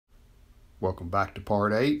Welcome back to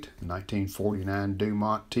part 8, 1949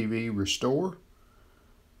 Dumont TV Restore.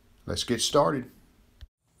 Let's get started.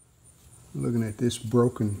 Looking at this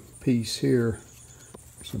broken piece here,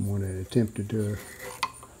 someone had attempted to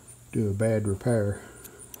do a bad repair.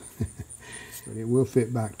 But it will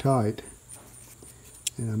fit back tight.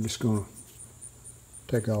 And I'm just going to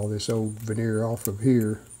take all this old veneer off of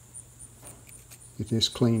here, get this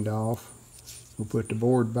cleaned off. We'll put the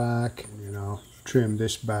board back, and then I'll trim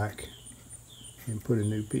this back and put a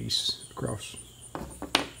new piece across.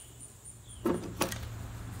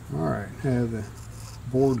 Alright, have the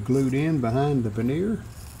board glued in behind the veneer.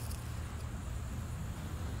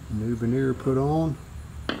 New veneer put on.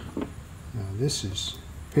 Now this is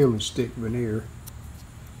peel and stick veneer.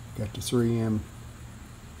 Got the 3M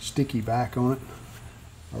sticky back on it.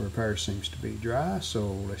 Our repair seems to be dry, so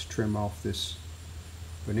let's trim off this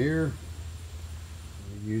veneer.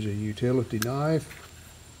 We use a utility knife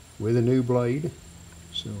with a new blade,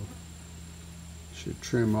 so should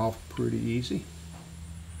trim off pretty easy.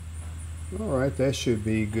 Alright, that should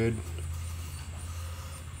be good.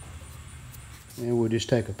 And we'll just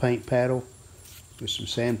take a paint paddle with some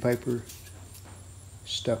sandpaper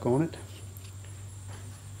stuck on it.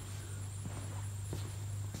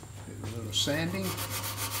 Do a little sanding.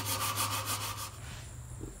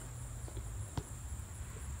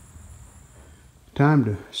 Time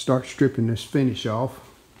to start stripping this finish off.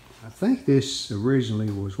 I think this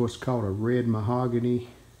originally was what's called a red mahogany.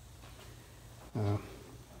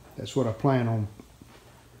 That's what I plan on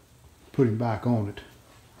putting back on it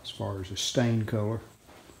as far as a stain color.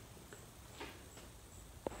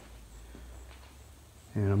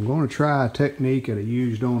 And I'm going to try a technique that I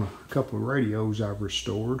used on a couple of radios I've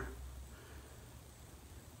restored.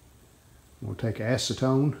 I'm going to take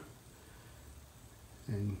acetone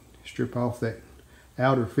and strip off that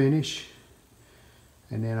outer finish,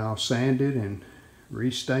 and then I'll sand it and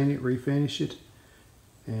restain it, refinish it.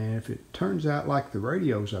 And if it turns out like the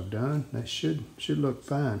radios I've done, that should look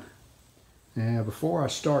fine. Now before I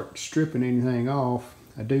start stripping anything off,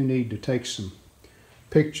 I do need to take some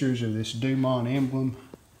pictures of this Dumont emblem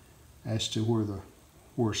as to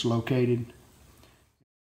where it's located.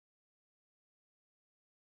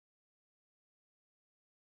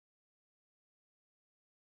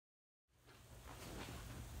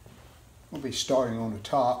 I'll be starting on the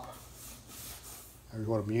top. There's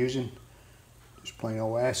what I'm using. Just plain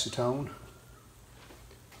old acetone.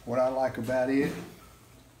 What I like about it,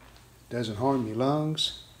 doesn't harm your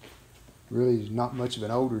lungs. Really, there's not much of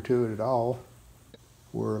an odor to it at all.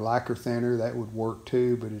 Where a lacquer thinner, that would work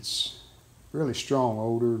too, but it's really strong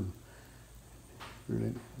odor.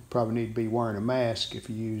 Really, probably need to be wearing a mask if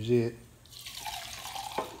you use it.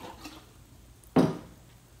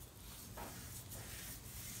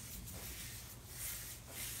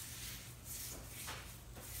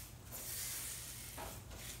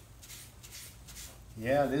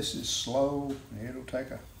 Yeah, this is slow. It'll take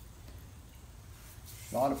a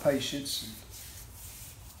lot of patience.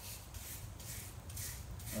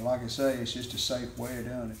 And like I say, it's just a safe way of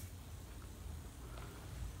doing it.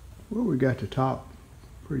 Well, we got the top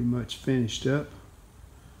pretty much finished up.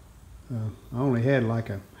 I only had like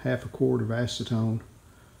a half a quart of acetone.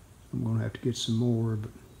 I'm going to have to get some more,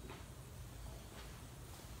 but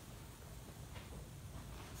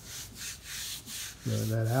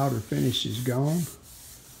that outer finish is gone.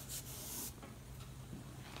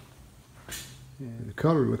 And the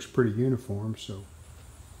color looks pretty uniform, so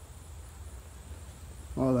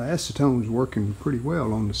well, the acetone's working pretty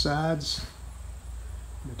well on the sides,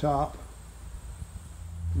 the top,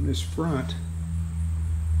 and this front.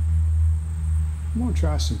 I'm going to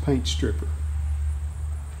try some paint stripper,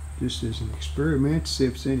 just as an experiment, see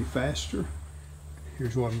if it's any faster.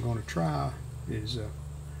 Here's what I'm going to try, is a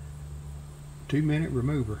 2-minute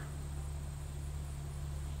remover.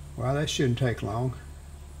 Well, that shouldn't take long.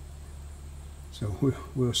 So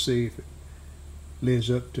we'll see if it lives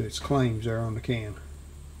up to its claims there on the can.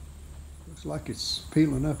 Looks like it's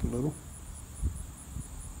peeling up a little.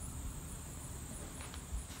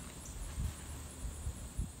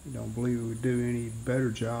 I don't believe it would do any better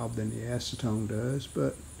job than the acetone does,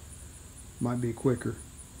 but might be quicker.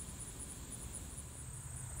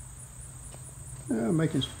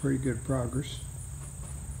 Making some pretty good progress.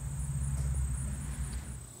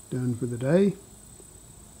 Done for the day.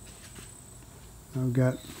 I've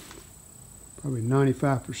got probably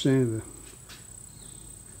 95% of the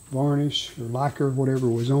varnish or lacquer, whatever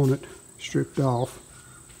was on it, stripped off.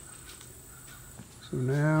 So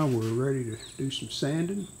now we're ready to do some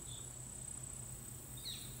sanding.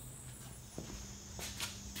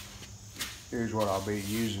 Here's what I'll be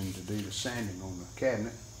using to do the sanding on the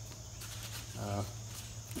cabinet.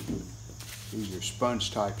 These are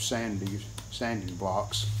sponge type sanding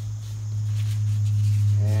blocks.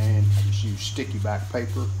 And I just use sticky back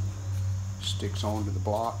paper, sticks onto the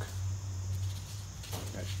block.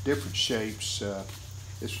 Got different shapes.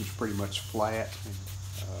 This was pretty much flat.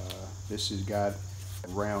 This has got a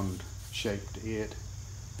round shape to it.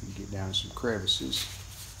 You can get down some crevices.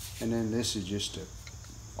 And then this is just an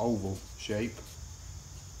oval shape.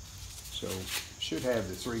 So should have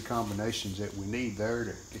the three combinations that we need there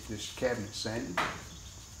to get this cabinet sanded.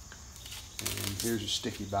 And here's a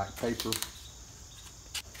sticky back paper.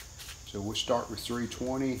 So we'll start with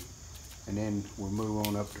 320 and then we'll move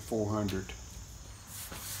on up to 400.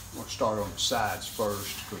 We'll start on the sides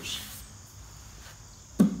first because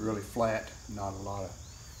really flat, not a lot of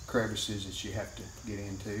crevices that you have to get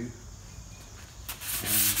into.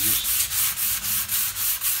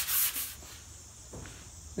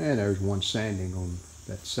 And there's one sanding on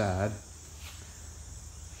that side.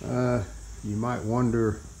 You might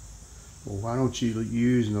wonder, well, why don't you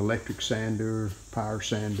use an electric sander, power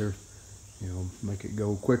sander, you know, make it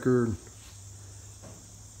go quicker?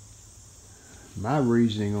 My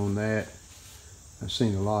reasoning on that, I've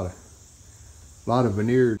seen a lot of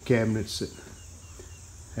veneer cabinets that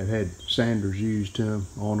have had sanders used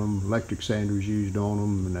on them, electric sanders used on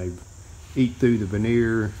them, and they eat through the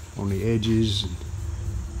veneer on the edges. And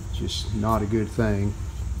it's just not a good thing.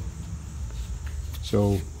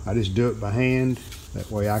 So I just do it by hand. That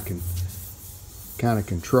way I can kind of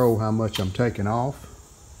control how much I'm taking off.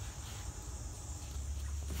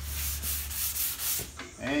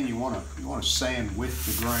 And you want to sand with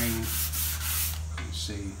the grain. You can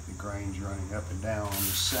see the grain's running up and down on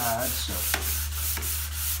the side, so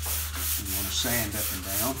you want to sand up and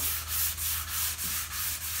down.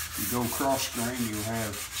 If you go cross grain, you'll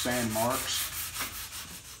have sand marks.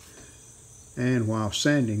 And while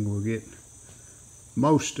sanding, we'll get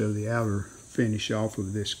most of the outer finish off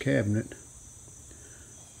of this cabinet.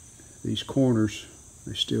 These corners,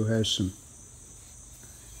 they still have some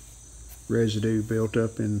residue built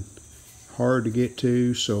up and hard to get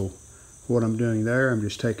to, so what I'm doing there, I'm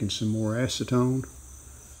just taking some more acetone,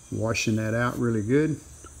 washing that out really good.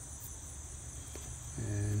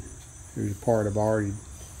 And here's a part I've already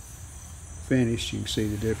finished. You can see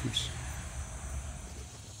the difference.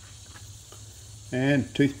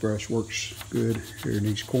 And toothbrush works good here in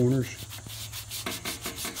these corners.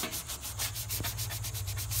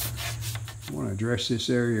 I want to address this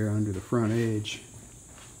area under the front edge.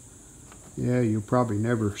 Yeah, you'll probably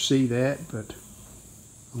never see that, but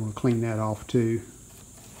I want to clean that off too,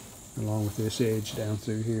 along with this edge down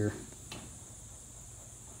through here.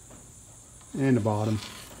 And the bottom.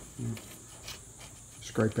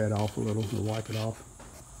 Scrape that off a little, or wipe it off.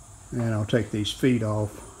 And I'll take these feet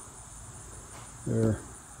off. They're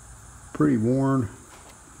pretty worn.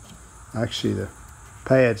 Actually, the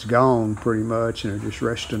pad's gone pretty much, and they're just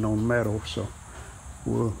resting on metal, so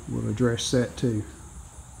we'll address that too.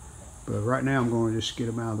 But right now I'm going to just get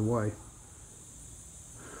them out of the way.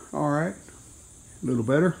 All right, a little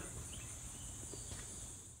better.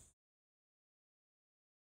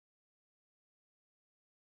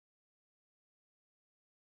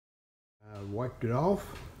 I wiped it off.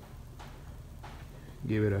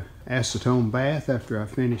 Give it an acetone bath after I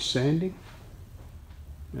finish sanding.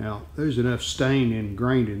 Now, there's enough stain and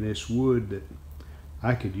grain in this wood that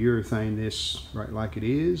I could urethane this right like it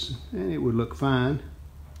is, and it would look fine.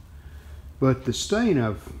 But the stain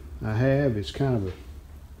I have is kind of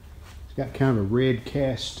it's got kind of a red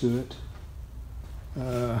cast to it.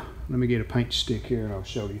 Let me get a paint stick here and I'll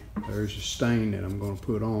show you. There's a stain that I'm going to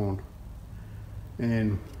put on.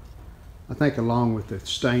 And I think along with the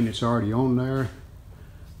stain that's already on there,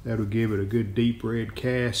 that'll give it a good deep red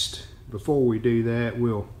cast. Before we do that,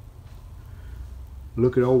 we'll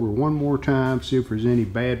look it over one more time, see if there's any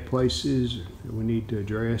bad places that we need to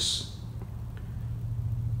address.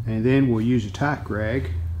 And then we'll use a tack rag,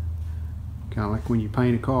 kind of like when you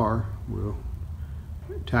paint a car. We'll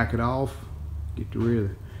tack it off, get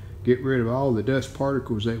rid of all the dust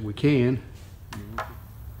particles that we can.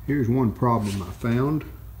 Here's one problem I found.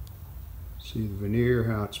 See the veneer,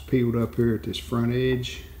 how it's peeled up here at this front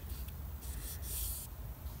edge.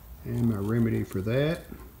 And my remedy for that,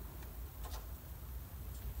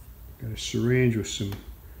 got a syringe with some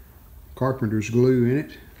carpenter's glue in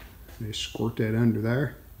it. Just squirt that under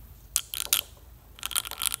there.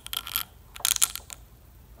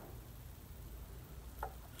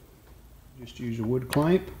 Just use a wood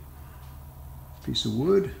clamp, piece of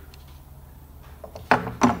wood.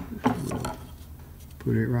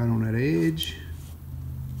 Put it right on that edge.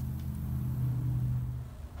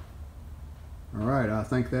 All right. right, I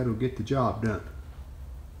think that'll get the job done.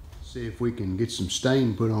 See if we can get some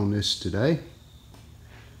stain put on this today.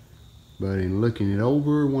 But in looking it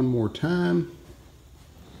over one more time,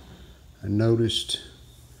 I noticed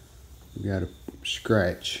we got a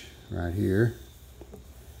scratch right here.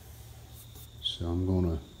 So I'm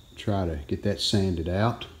gonna try to get that sanded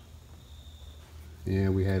out. Yeah,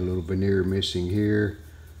 we had a little veneer missing here.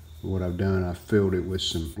 What I've done, I filled it with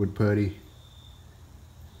some wood putty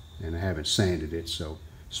and I haven't sanded it, so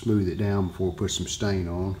smooth it down before we put some stain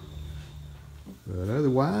on. But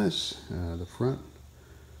otherwise, the front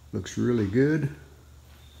looks really good.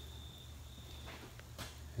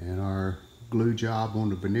 And our glue job on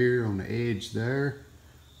the veneer on the edge there,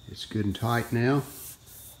 it's good and tight now.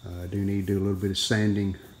 I do need to do a little bit of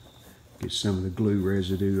sanding, get some of the glue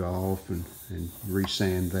residue off and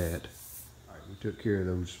resand that. All right, we took care of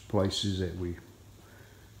those places that we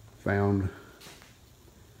found.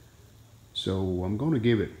 So I'm going to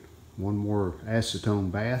give it one more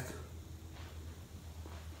acetone bath.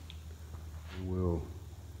 We'll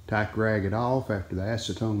tack rag it off after the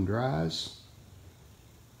acetone dries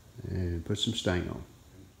and put some stain on.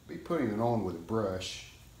 Be putting it on with a brush,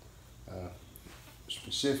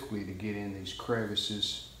 specifically to get in these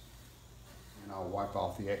crevices, and I'll wipe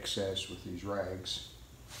off the excess with these rags.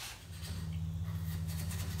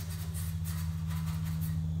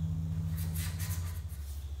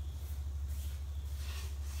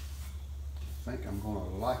 I think I'm going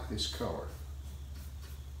to like this color.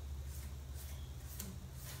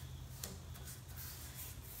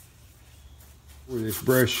 Where this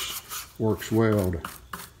brush works well to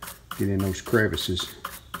get in those crevices.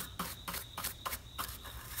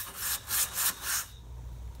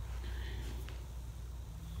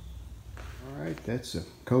 All right, that's a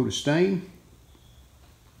coat of stain.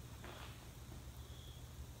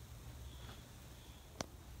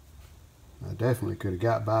 I definitely could have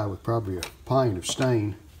got by with probably a pint of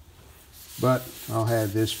stain, but I'll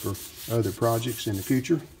have this for other projects in the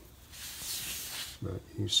future. But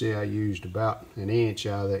you see I used about an inch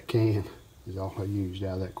out of that can, is all I used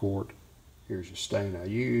out of that quart. Here's the stain I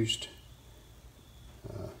used.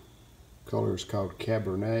 Color is called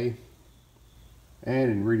Cabernet.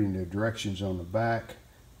 And in reading the directions on the back,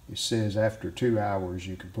 it says after 2 hours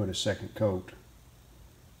you can put a second coat.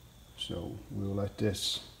 So we'll let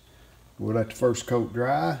the first coat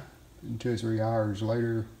dry, and 2 or 3 hours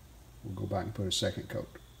later we'll go back and put a second coat.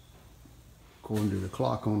 According to the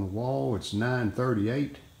clock on the wall, it's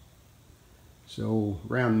 9:38. So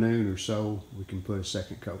around noon or so, we can put a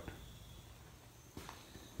second coat.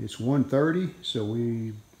 It's 1:30, so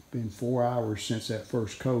we've been 4 hours since that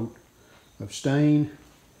first coat of stain.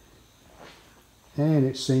 And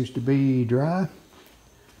it seems to be dry.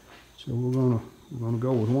 So we're gonna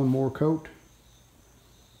go with one more coat.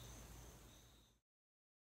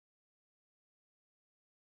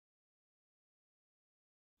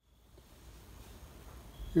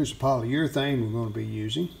 Here's the polyurethane we're going to be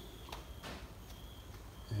using.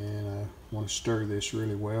 And I want to stir this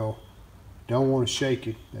really well. Don't want to shake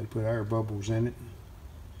it, that'll put air bubbles in it.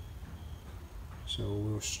 So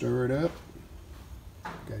we'll stir it up.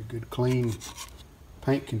 Got a good clean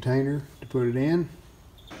paint container to put it in.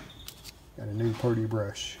 Got a new putty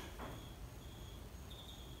brush.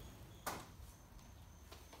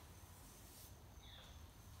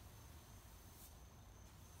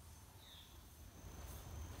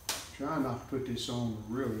 Try not to put this on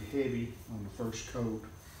really heavy on the first coat.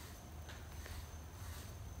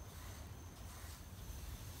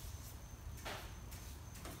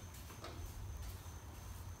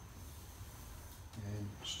 And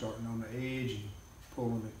starting on the edge and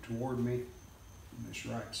pulling it toward me on this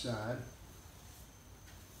right side.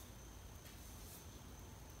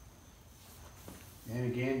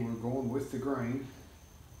 And again, we're going with the grain.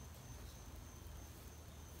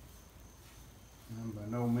 I'm by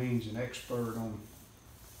no means an expert on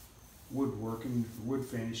woodworking, wood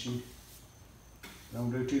finishing.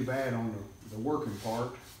 Don't do too bad on the working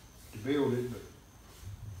part to build it, but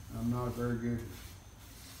I'm not a very good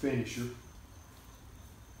finisher.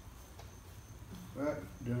 But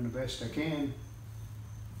doing the best I can.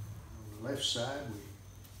 On the left side,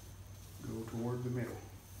 we go toward the middle.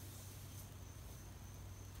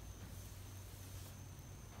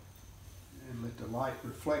 And let the light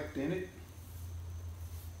reflect in it.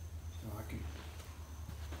 So I can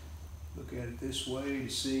look at it this way to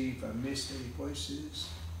see if I missed any places.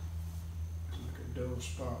 Like a dull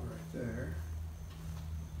spot right there.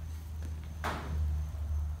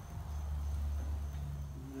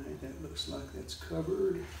 Alright, that looks like that's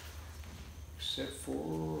covered, except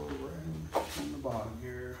for around on the bottom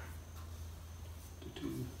here. The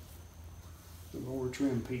two the lower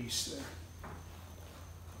trim piece there.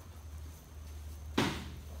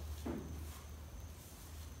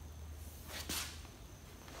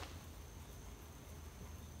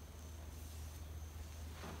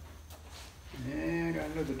 And I got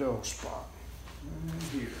another dull spot right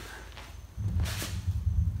here.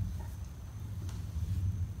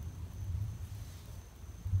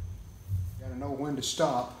 Gotta know when to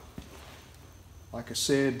stop. Like I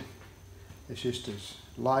said, it's just as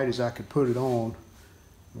light as I could put it on.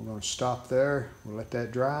 We're going to stop there. We'll let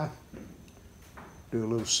that dry. Do a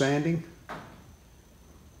little sanding.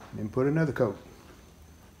 And then put another coat.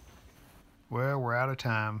 Well, we're out of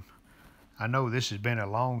time. I know this has been a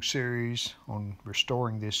long series on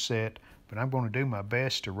restoring this set, but I'm going to do my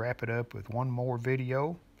best to wrap it up with one more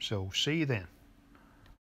video. So see you then.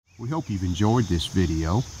 We hope you've enjoyed this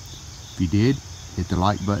video. If you did, hit the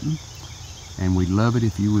like button. And we'd love it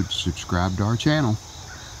if you would subscribe to our channel.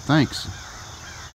 Thanks.